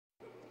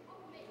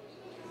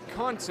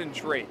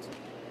concentrate,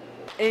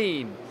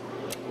 aim,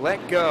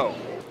 let go.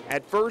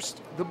 At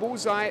first, the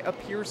bullseye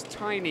appears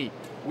tiny.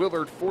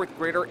 Willard fourth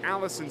grader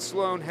Allison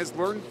Sloan has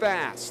learned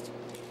fast.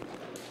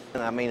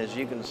 I mean, as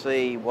you can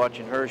see,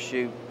 watching her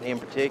shoot in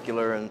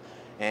particular,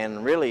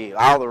 and really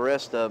all the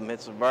rest of them,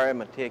 it's very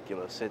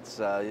meticulous.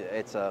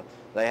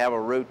 They have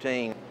a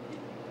routine.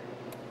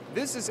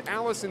 This is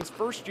Allison's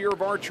first year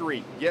of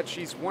archery, yet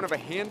she's one of a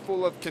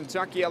handful of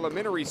Kentucky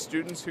elementary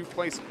students who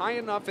place high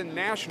enough in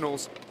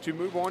nationals to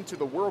move on to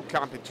the world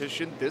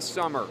competition this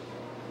summer.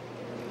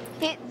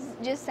 It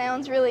just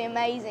sounds really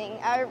amazing.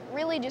 I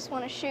really just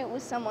want to shoot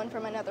with someone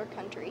from another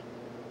country.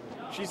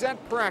 She's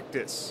at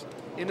practice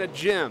in a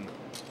gym,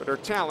 but her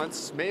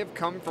talents may have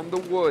come from the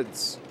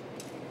woods.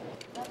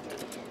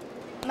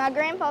 My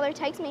grandfather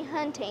takes me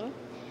hunting,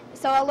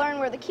 so I learn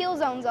where the kill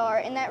zones are,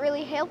 and that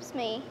really helps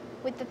me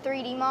with the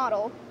 3D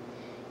model,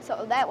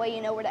 so that way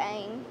you know where to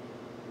aim.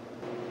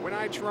 When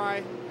I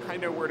try, I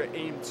know where to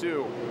aim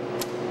too.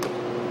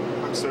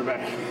 I'm so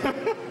bad.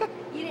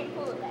 You didn't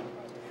pull it back.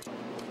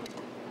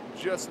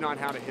 Just not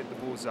how to hit the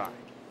bullseye.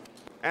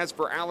 As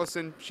for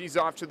Allison, she's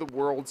off to the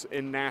Worlds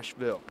in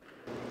Nashville.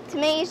 To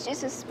me, it's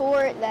just a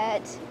sport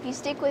that if you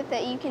stick with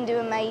it, you can do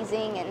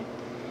amazing, and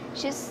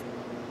it's just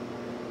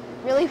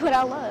really what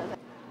I love.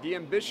 The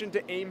ambition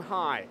to aim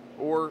high,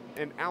 or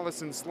in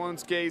Allison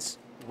Sloan's case,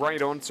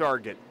 right on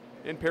target.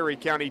 In Perry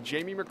County,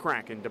 Jamie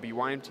McCracken,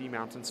 WYMT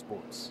Mountain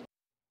Sports.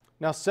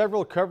 Now,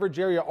 several coverage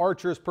area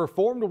archers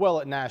performed well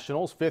at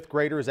nationals. Fifth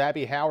graders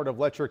Abby Howard of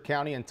Letcher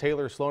County and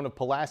Taylor Sloan of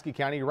Pulaski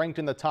County ranked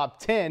in the top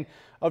 10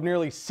 of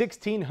nearly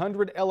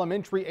 1,600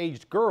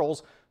 elementary-aged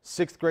girls.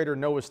 Sixth grader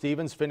Noah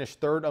Stevens finished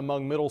third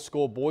among middle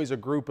school boys, a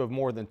group of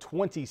more than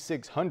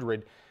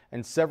 2,600.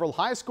 And several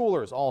high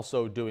schoolers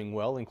also doing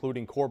well,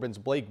 including Corbin's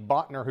Blake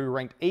Botner, who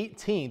ranked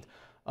 18th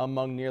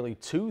among nearly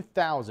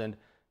 2,000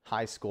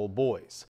 high school boys.